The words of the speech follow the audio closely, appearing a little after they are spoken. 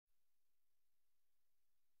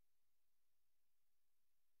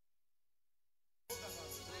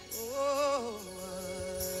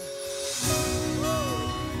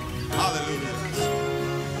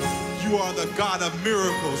are the God of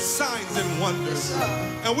miracles, signs, and wonders.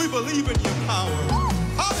 And we believe in your power.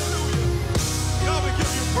 Hallelujah. God, we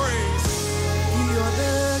give you praise. You're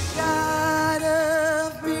the God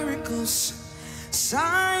of miracles,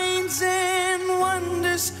 signs, and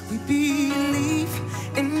wonders. We believe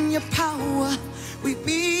in your power. We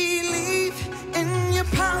believe in your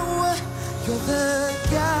power. You're the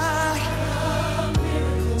God of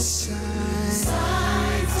miracles, signs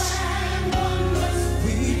and wonders.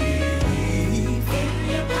 We believe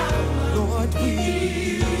in your power. Lord, we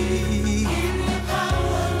believe in your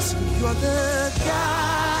power. So you're the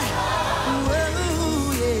God.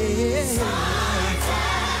 Oh, yeah. Signs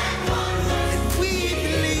and wonders. And we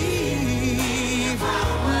believe,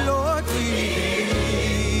 Lord, we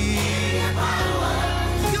believe in your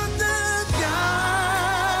power. You're the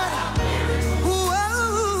God.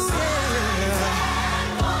 Whoa, yeah.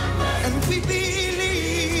 And we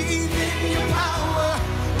believe in your power.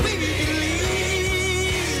 We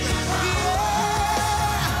believe,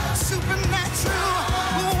 yeah. Supernatural,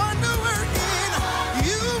 wonder working.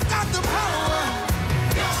 You've got the power.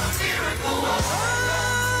 You're a miracle worker.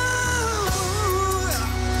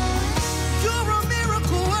 You're a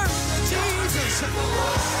miracle worker, Jesus.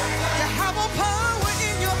 You have all power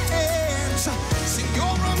in your hands. Sing,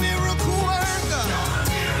 you're a miracle worker.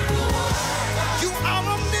 You are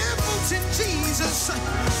omnipotent, Jesus.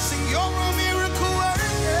 Sing, you're a miracle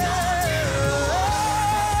worker.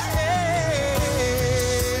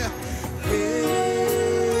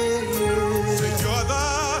 Sing, you're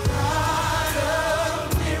the God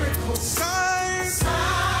of miracles, signs,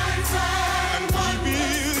 signs, and we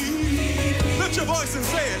believe. Lift your voice and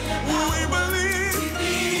say it. We believe.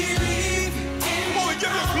 believe Come on, we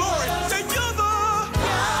give you glory. Say, you're the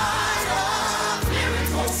God of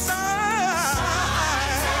miracles, signs,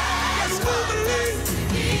 and we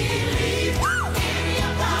believe. believe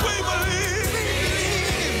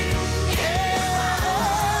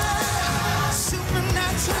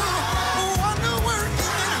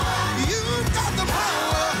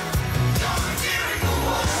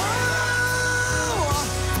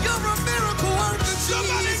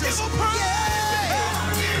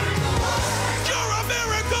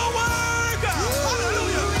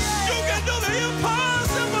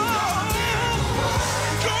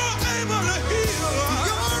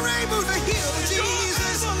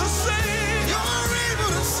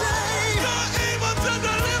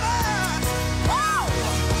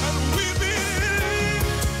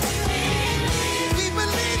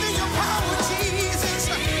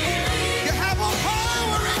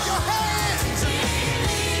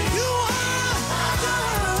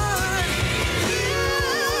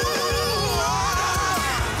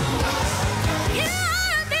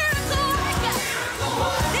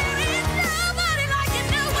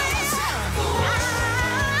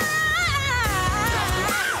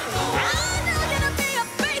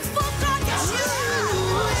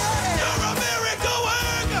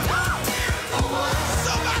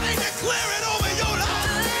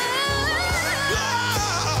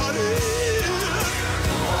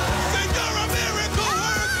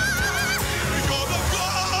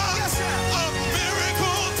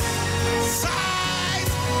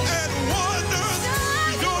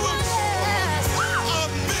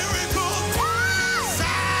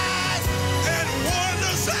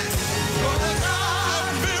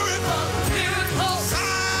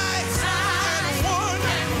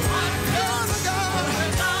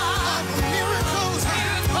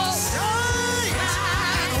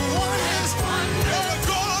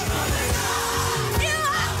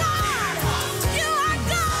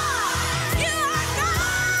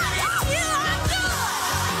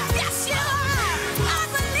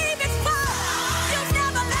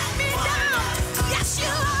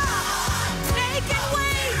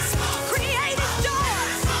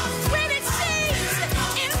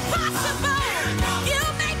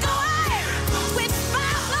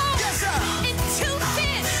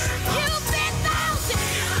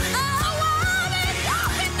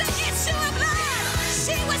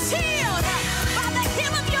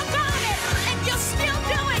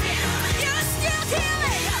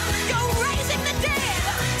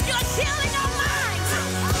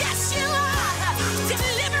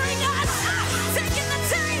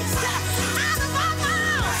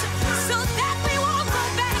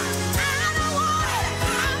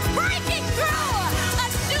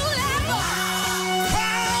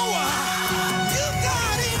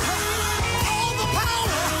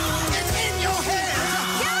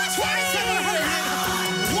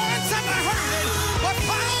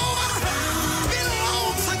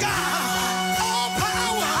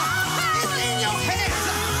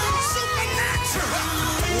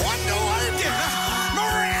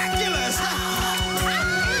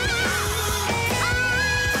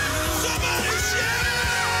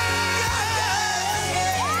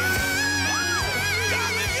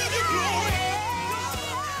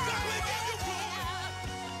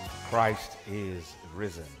Christ is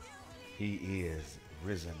risen. He is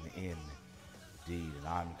risen indeed. And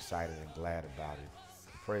I'm excited and glad about it.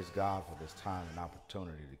 Praise God for this time and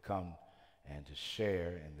opportunity to come and to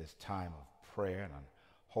share in this time of prayer. And I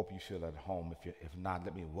hope you feel at home. If not,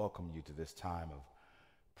 let me welcome you to this time of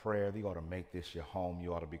prayer. You ought to make this your home.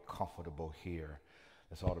 You ought to be comfortable here.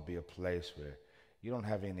 This ought to be a place where you don't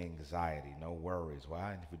have any anxiety, no worries.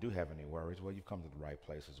 Why? And if you do have any worries, well, you've come to the right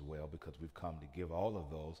place as well, because we've come to give all of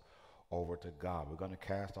those over to God. We're going to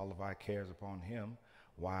cast all of our cares upon him.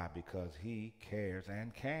 Why? Because he cares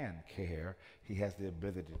and can care. He has the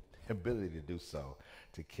ability to do so,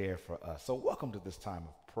 to care for us. So welcome to this time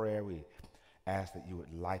of prayer. We ask that you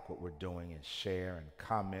would like what we're doing and share and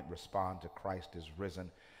comment, respond to Christ is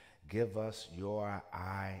risen. Give us your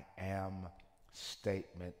I am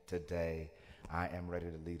statement today. I am ready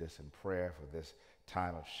to lead us in prayer for this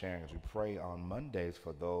time of sharing as we pray on Mondays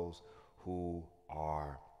for those who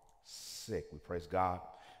are sick. We praise God.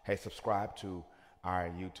 Hey, subscribe to our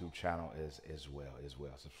YouTube channel as well.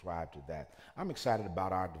 Subscribe to that. I'm excited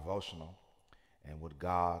about our devotional and what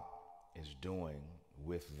God is doing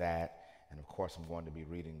with that. And of course, I'm going to be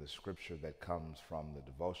reading the scripture that comes from the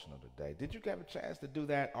devotional today. Did you get a chance to do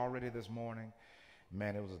that already this morning?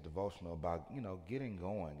 Man, it was a devotional about, getting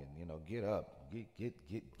going and, get up,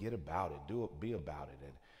 get about it, be about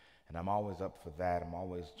it. And I'm always up for that. I'm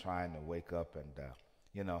always trying to wake up and,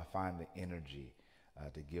 find the energy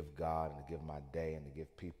to give God and to give my day and to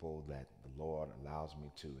give people that the Lord allows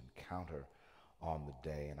me to encounter on the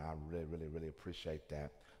day. And I really appreciate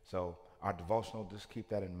that. So our devotional, just keep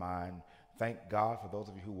that in mind. Thank God for those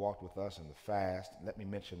of you who walked with us in the fast. Let me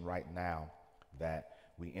mention right now that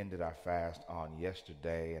we ended our fast on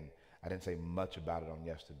yesterday, and I didn't say much about it on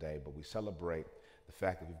yesterday, but we celebrate the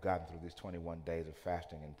fact that we've gotten through these 21 days of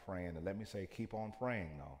fasting and praying. And let me say, keep on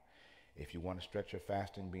praying, though. If you want to stretch your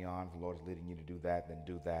fasting beyond, if the Lord is leading you to do that, then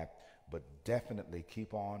do that. But definitely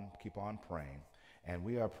keep on praying. And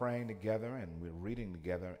we are praying together and we're reading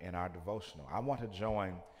together in our devotional. I want to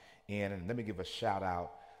join in, and let me give a shout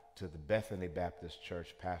out to the Bethany Baptist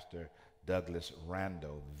Church, Pastor Douglas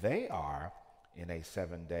Rando. They are in a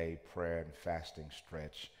 7-day prayer and fasting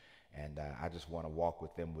stretch. And I just want to walk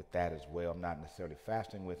with them with that as well. I'm not necessarily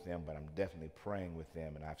fasting with them, but I'm definitely praying with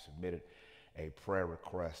them. And I've submitted a prayer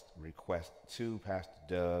request to Pastor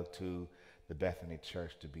Doug, to the Bethany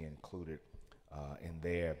Church, to be included in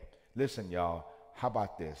there. Listen, y'all, how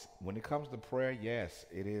about this? When it comes to prayer, yes,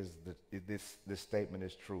 this statement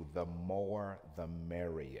is true. The more, the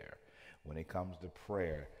merrier. When it comes to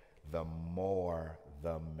prayer, the more,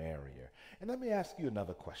 the merrier. And let me ask you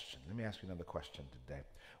another question. Today.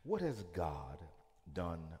 What has God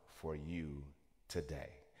done for you today?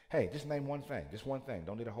 Hey, just name one thing. Just one thing.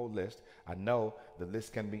 Don't need a whole list. I know the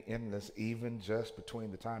list can be endless, even just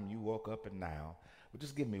between the time you woke up and now. But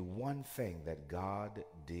just give me one thing that God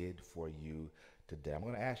did for you today. I'm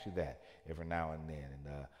going to ask you that every now and then.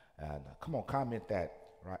 And come on, comment that.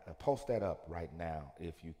 Right, post that up right now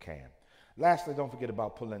if you can. Lastly, don't forget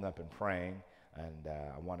about pulling up and praying. And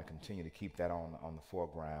I want to continue to keep that on the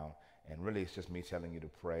foreground. And really, it's just me telling you to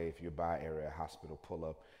pray. If you're by area hospital, pull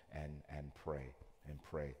up and pray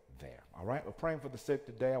there. All right, we're praying for the sick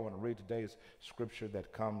today. I want to read today's scripture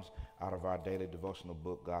that comes out of our daily devotional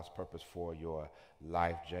book, God's Purpose for Your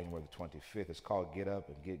Life, January the 25th. It's called Get Up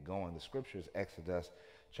and Get Going. The scripture is Exodus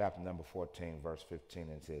chapter number 14, verse 15.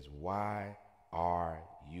 And it says, "Why are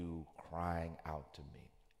you crying out to me?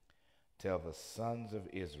 Tell the sons of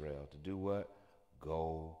Israel to do what?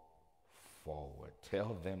 Go forward."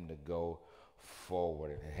 Tell them to go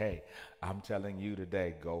forward. And hey, I'm telling you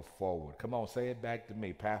today, go forward. Come on, say it back to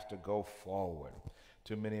me. Pastor, go forward.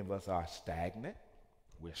 Too many of us are stagnant.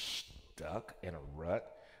 We're stuck in a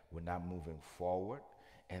rut. We're not moving forward.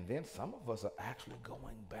 And then some of us are actually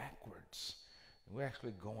going backwards. We're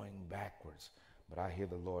actually going backwards. But I hear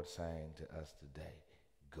the Lord saying to us today,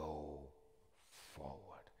 go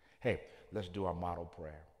forward. Hey, let's do our model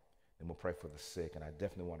prayer. And we'll pray for the sick. And I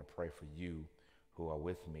definitely want to pray for you who are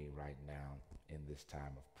with me right now in this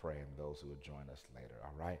time of prayer and those who will join us later.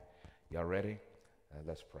 All right? Y'all ready?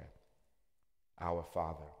 Let's pray. Our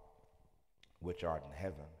Father, which art in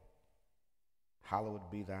heaven, hallowed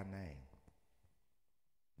be thy name.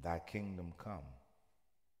 Thy kingdom come.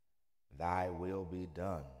 Thy will be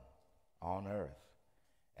done on earth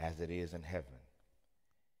as it is in heaven.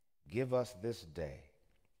 Give us this day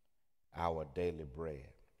our daily bread.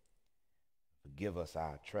 Forgive us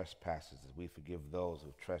our trespasses as we forgive those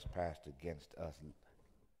who trespassed against us.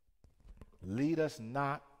 Lead us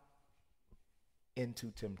not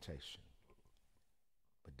into temptation,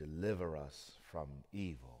 but deliver us from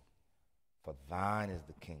evil. For thine is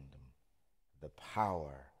the kingdom the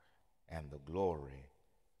power, and the glory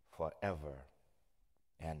forever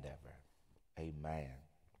and ever. Amen.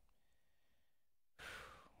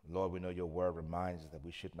 Lord, we know your word reminds us that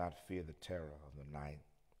we should not fear the terror of the night,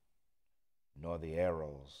 nor the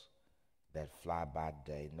arrows that fly by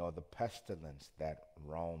day, nor the pestilence that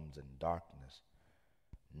roams in darkness,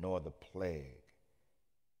 nor the plague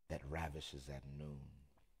that ravishes at noon.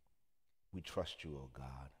 We trust you, O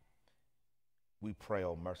God. We pray,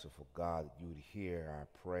 O merciful God, that you would hear our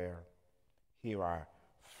prayer, hear our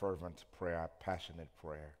fervent prayer, our passionate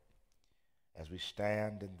prayer, as we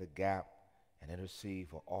stand in the gap and intercede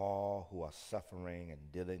for all who are suffering and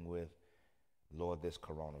dealing with, Lord, this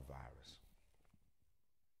coronavirus.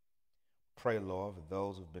 Pray, Lord, for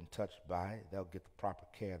those who've been touched by it, they'll get the proper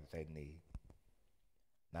care that they need.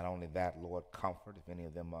 Not only that, Lord, comfort if any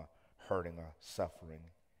of them are hurting or suffering.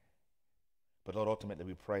 But Lord, ultimately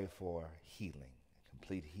we pray for healing,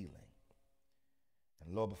 complete healing.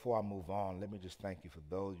 And Lord, before I move on, let me just thank you for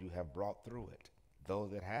those you have brought through it,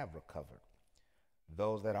 those that have recovered,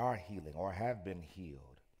 those that are healing or have been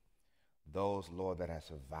healed, those, Lord, that have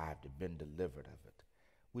survived and been delivered of it.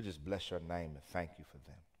 We just bless your name and thank you for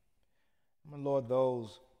them. And Lord,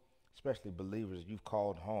 those, especially believers you've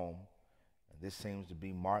called home, and this seems to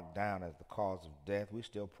be marked down as the cause of death, we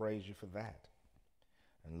still praise you for that.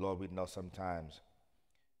 And Lord, we know sometimes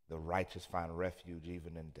the righteous find refuge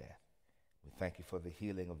even in death. We thank you for the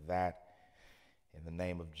healing of that in the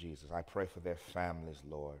name of Jesus. I pray for their families,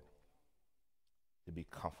 Lord, to be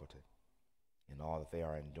comforted in all that they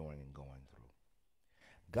are enduring and going through.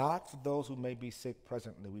 God, for those who may be sick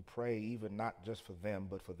presently, we pray even not just for them,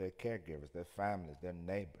 but for their caregivers, their families, their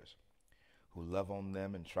neighbors who love on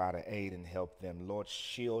them and try to aid and help them. Lord,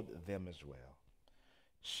 shield them as well.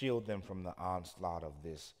 Shield them from the onslaught of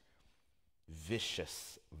this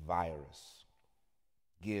vicious virus.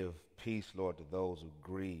 Give peace, Lord, to those who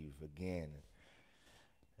grieve again.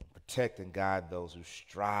 And protect and guide those who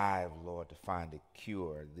strive, Lord, to find a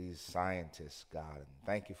cure. These scientists, God. And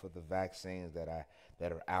thank you for the vaccines that are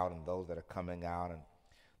out and those that are coming out. And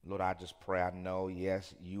Lord, I just pray, I know,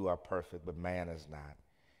 yes, you are perfect, but man is not.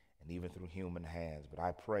 And even through human hands. But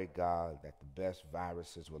I pray, God, that the best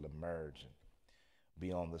viruses will emerge and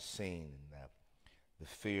be on the scene, and that the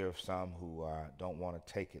fear of some who don't want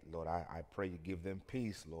to take it, Lord, I pray you give them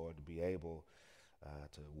peace, Lord, to be able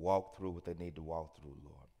to walk through what they need to walk through,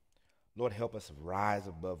 Lord. Lord, help us rise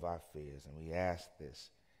above our fears, and we ask this,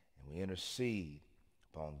 and we intercede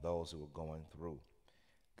upon those who are going through.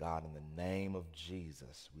 God, in the name of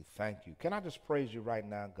Jesus, we thank you. Can I just praise you right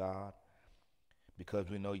now, God, because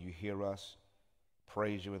we know you hear us.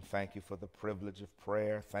 Praise you and thank you for the privilege of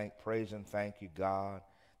prayer. Praise and thank you, God,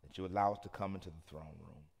 that you allow us to come into the throne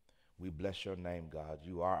room. We bless your name, God.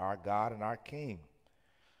 You are our God and our King,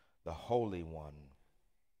 the Holy One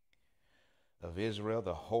of Israel,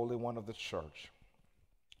 the Holy One of the church,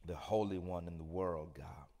 the Holy One in the world, God.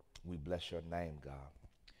 We bless your name, God.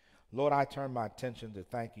 Lord, I turn my attention to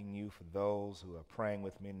thanking you for those who are praying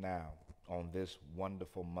with me now on this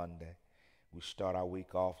wonderful Monday. We start our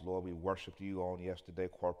week off, Lord. We worshiped you on yesterday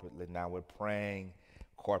corporately. Now we're praying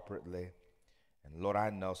corporately. And Lord, I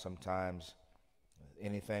know sometimes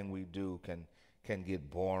anything we do can get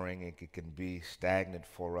boring and it can be stagnant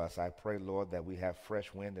for us. I pray, Lord, that we have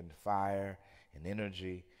fresh wind and fire and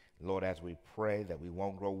energy, Lord, as we pray, that we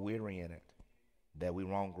won't grow weary in it, that we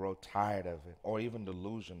won't grow tired of it or even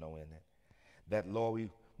delusional in it, that, Lord, we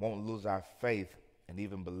won't lose our faith and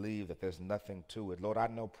even believe that there's nothing to it. Lord, I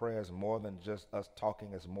know prayer is more than just us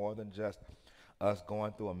talking. It's more than just us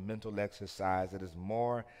going through a mental exercise. It is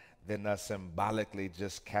more than us symbolically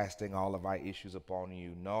just casting all of our issues upon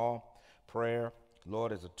you. No, prayer,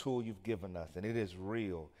 Lord, is a tool you've given us, and it is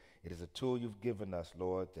real. It is a tool you've given us,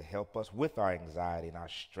 Lord, to help us with our anxiety and our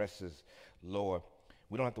stresses, Lord.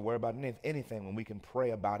 We don't have to worry about anything when we can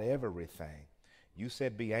pray about everything. You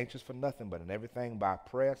said, be anxious for nothing, but in everything by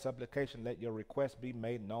prayer and supplication, let your requests be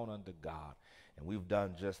made known unto God. And we've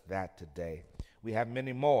done just that today. We have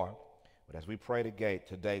many more, but as we pray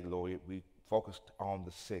today, Lord, we focused on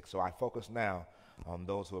the sick. So I focus now on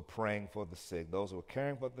those who are praying for the sick, those who are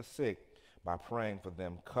caring for the sick by praying for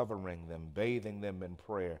them, covering them, bathing them in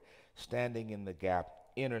prayer, standing in the gap,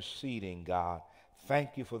 interceding, God.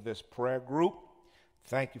 Thank you for this prayer group.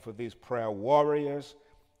 Thank you for these prayer warriors.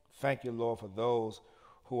 Thank you, Lord, for those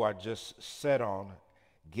who are just set on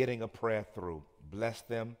getting a prayer through. Bless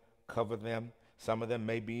them, cover them. Some of them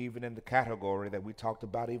may be even in the category that we talked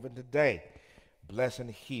about even today. Bless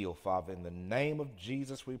and heal, Father. In the name of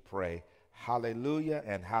Jesus we pray. Hallelujah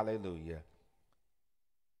and hallelujah.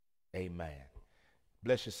 Amen.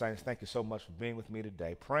 Bless you, saints. Thank you so much for being with me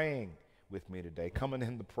today, praying with me today, coming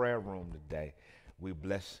in the prayer room today. We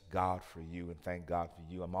bless God for you and thank God for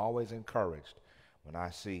you. I'm always encouraged when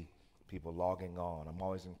I see people logging on. I'm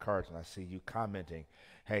always encouraged when I see you commenting.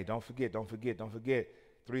 Hey, don't forget.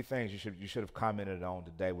 3 things you should have commented on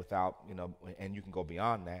today without, and you can go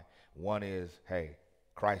beyond that. One is, hey,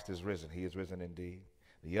 Christ is risen. He is risen indeed.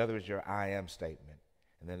 The other is your I am statement.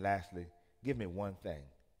 And then lastly, give me one thing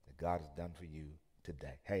that God has done for you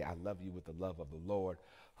today. Hey, I love you with the love of the Lord.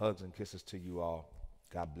 Hugs and kisses to you all.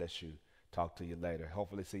 God bless you. Talk to you later.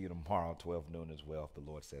 Hopefully see you tomorrow at 12 noon as well, if the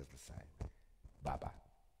Lord says the same. Bye-bye.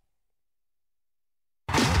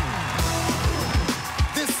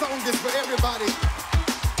 This song is for everybody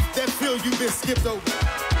that feel you've been skipped over.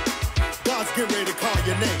 God's getting ready to call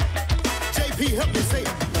your name. JP, help me say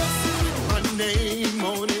it.